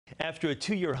After a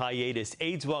two-year hiatus,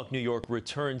 AIDS Walk New York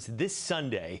returns this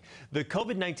Sunday. The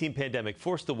COVID-19 pandemic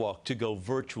forced the walk to go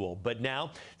virtual, but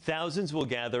now thousands will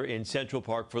gather in Central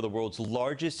Park for the world's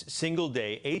largest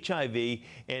single-day HIV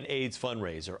and AIDS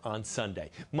fundraiser on Sunday.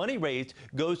 Money raised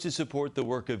goes to support the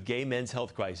work of Gay Men's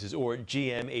Health Crisis, or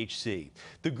GMHC.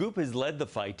 The group has led the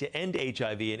fight to end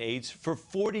HIV and AIDS for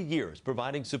 40 years,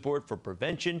 providing support for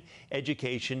prevention,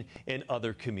 education, and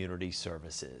other community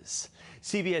services.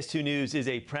 CBS 2 News is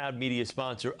a proud media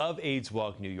sponsor of AIDS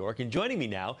Walk New York. And joining me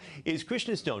now is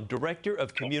Krishna Stone, Director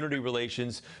of Community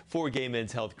Relations for Gay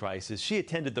Men's Health Crisis. She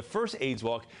attended the first AIDS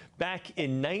Walk back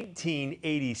in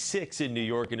 1986 in New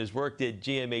York and has worked at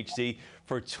GMHC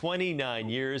for 29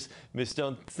 years. Ms.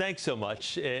 Stone, thanks so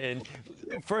much. And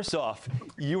first off,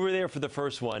 you were there for the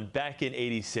first one back in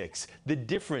 '86. The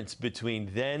difference between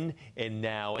then and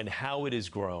now and how it has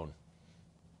grown.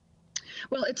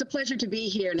 Well, it's a pleasure to be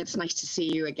here, and it's nice to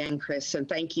see you again, Chris, and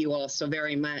thank you all so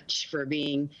very much for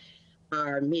being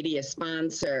our media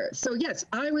sponsor. So yes,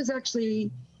 I was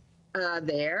actually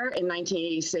there in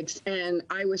 1986, and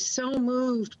I was so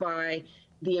moved by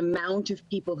the amount of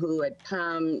people who had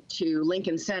come to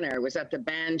Lincoln Center. It was at the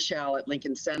band shell at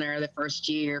Lincoln Center the first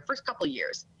couple of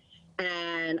years.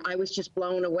 And I was just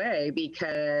blown away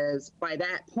because by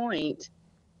that point,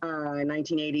 in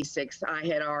 1986, I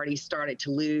had already started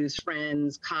to lose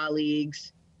friends,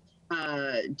 colleagues,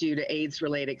 due to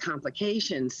AIDS-related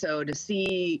complications. So to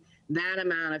see that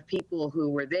amount of people who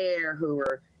were there, who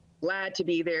were glad to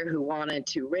be there, who wanted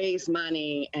to raise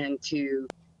money and to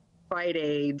fight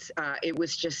AIDS, it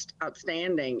was just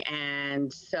outstanding.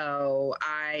 And so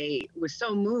I was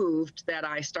so moved that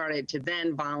I started to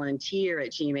then volunteer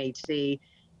at GMHC.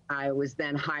 I was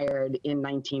then hired in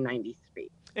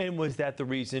 1993. And was that the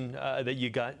reason that you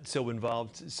got so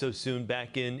involved so soon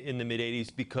back in the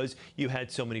mid-'80s, because you had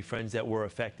so many friends that were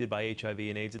affected by HIV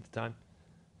and AIDS at the time?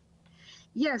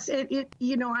 Yes,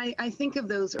 I think of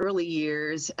those early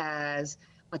years as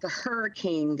like a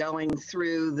hurricane going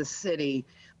through the city,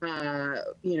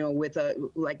 with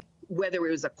whether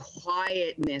it was a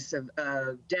quietness of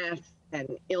death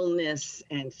and illness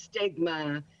and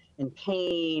stigma and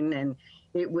pain, and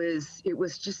it was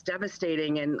just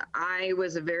devastating. And I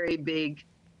was a very big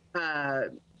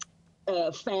fan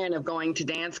of going to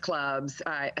dance clubs.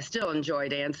 I still enjoy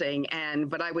dancing,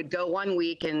 but I would go one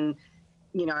week and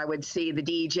I would see the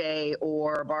DJ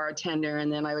or bartender, and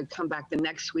then I would come back the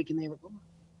next week and they were gone.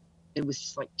 It was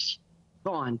just like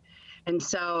gone. And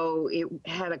so it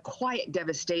had a quiet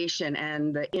devastation,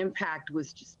 and the impact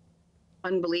was just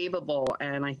unbelievable.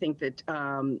 And I think that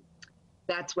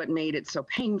that's what made it so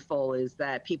painful, is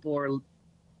that people were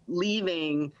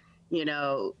leaving,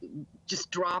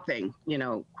 just dropping,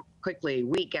 quickly,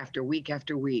 week after week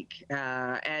after week.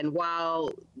 And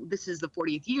while this is the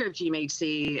 40th year of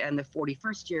GMHC and the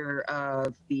 41st year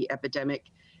of the epidemic,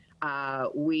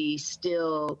 we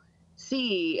still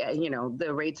see,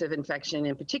 the rates of infection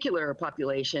in particular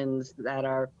populations that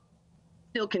are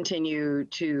still continue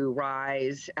to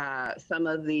rise. Some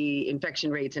of the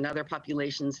infection rates in other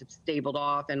populations have stabled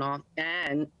off,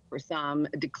 and for some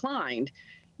declined,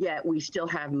 yet we still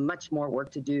have much more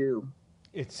work to do.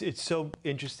 It's so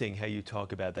interesting how you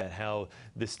talk about that, how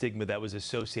the stigma that was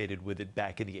associated with it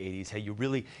back in the '80s,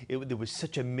 how there was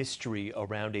such a mystery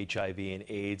around HIV and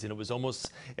AIDS, and it was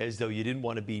almost as though you didn't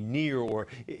want to be near, or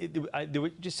there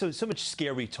was just so much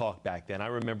scary talk back then. I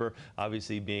remember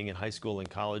obviously being in high school and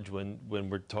college when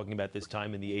we're talking about this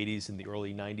time in the '80s and the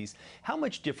early '90s. How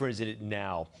much different is it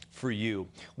now for you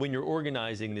when you're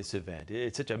organizing this event?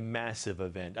 It's such a massive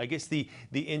event. I guess the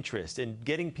interest and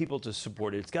getting people to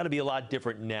support it, it's got to be a lot different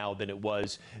now than it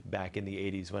was back in the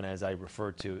 '80s, when, as I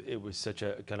referred to, it was such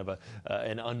a kind of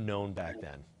an unknown back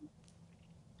then.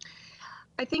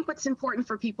 I think what's important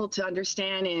for people to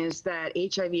understand is that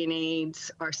HIV and AIDS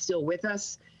are still with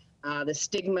us. The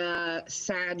stigma,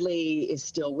 sadly, is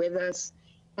still with us.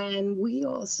 And we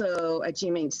also at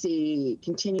GMHC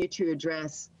continue to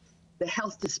address the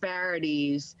health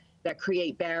disparities that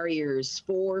create barriers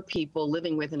for people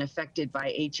living with and affected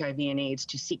by HIV and AIDS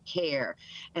to seek care.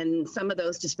 And some of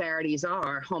those disparities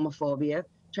are homophobia,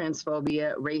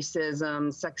 transphobia, racism,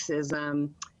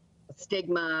 sexism,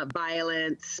 stigma,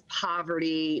 violence,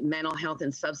 poverty, mental health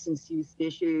and substance use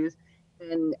issues.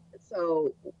 And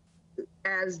so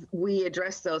as we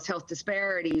address those health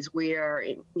disparities, we are,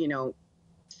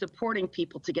 supporting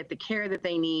people to get the care that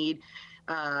they need,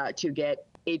 to get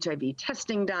HIV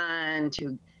testing done,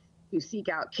 to seek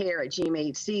out care at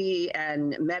GMHC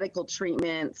and medical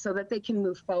treatment so that they can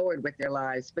move forward with their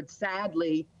lives. But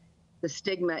sadly, the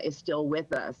stigma is still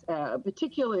with us,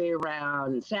 particularly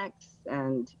around sex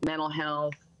and mental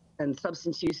health and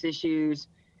substance use issues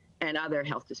and other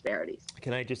health disparities.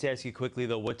 Can I just ask you quickly,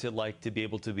 though, what's it like to be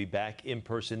able to be back in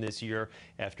person this year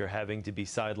after having to be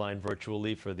sidelined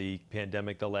virtually for the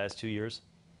pandemic the last 2 years?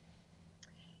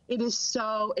 It is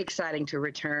so exciting to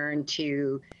return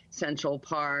to Central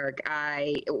Park.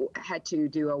 I had to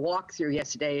do a walkthrough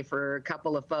yesterday for a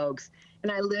couple of folks,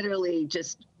 and I literally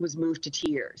just was moved to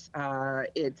tears.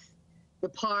 It's the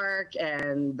park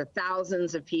and the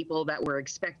thousands of people that we're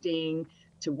expecting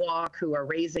to walk who are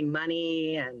raising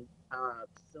money, and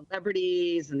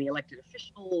celebrities and the elected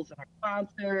officials and our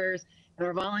sponsors and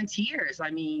our volunteers.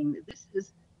 I mean, this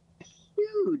is a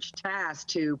huge task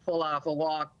to pull off a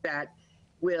walk that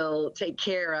will take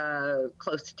care of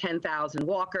close to 10,000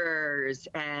 walkers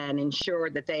and ensure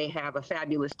that they have a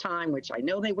fabulous time, which I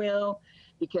know they will,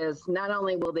 because not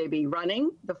only will they be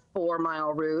running the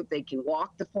 4-mile route, they can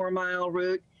walk the 4-mile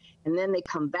route, and then they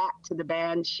come back to the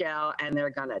band shell and they're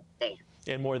gonna dance.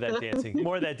 And more of that dancing,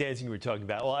 more of that dancing we were talking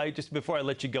about. Well, before I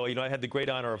let you go, I had the great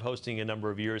honor of hosting a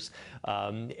number of years,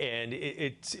 and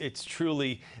it's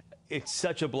truly. It's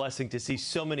such a blessing to see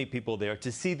so many people there,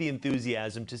 to see the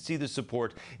enthusiasm, to see the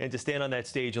support, and to stand on that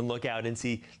stage and look out and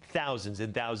see thousands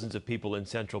and thousands of people in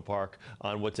Central Park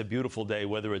on what's a beautiful day,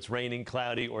 whether it's raining,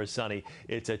 cloudy, or sunny.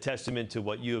 It's a testament to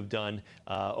what you have done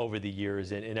over the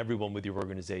years, and everyone with your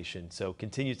organization. So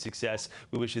continued success.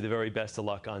 We wish you the very best of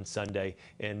luck on Sunday.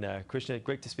 And Krishna,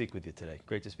 great to speak with you today.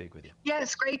 Great to speak with you.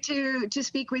 Yes, great to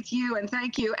speak with you, and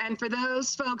thank you. And for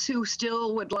those folks who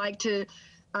still would like to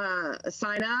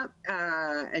sign up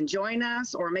and join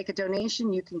us or make a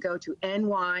donation, you can go to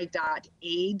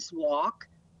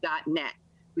ny.aidswalk.net.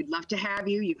 We'd love to have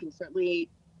you. You can certainly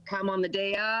come on the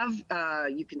day of.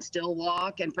 You can still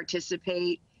walk and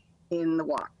participate in the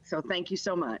walk. So thank you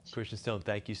so much. Krishna Stone,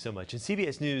 thank you so much. And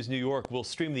CBS News New York will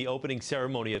stream the opening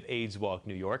ceremony of AIDS Walk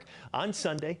New York on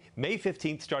Sunday, May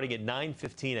 15th, starting at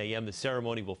 9:15 a.m. The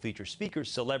ceremony will feature speakers,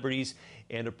 celebrities,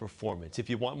 and a performance. If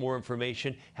you want more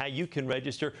information, how you can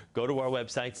register, go to our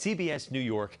website,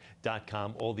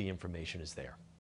 cbsnewyork.com. All the information is there.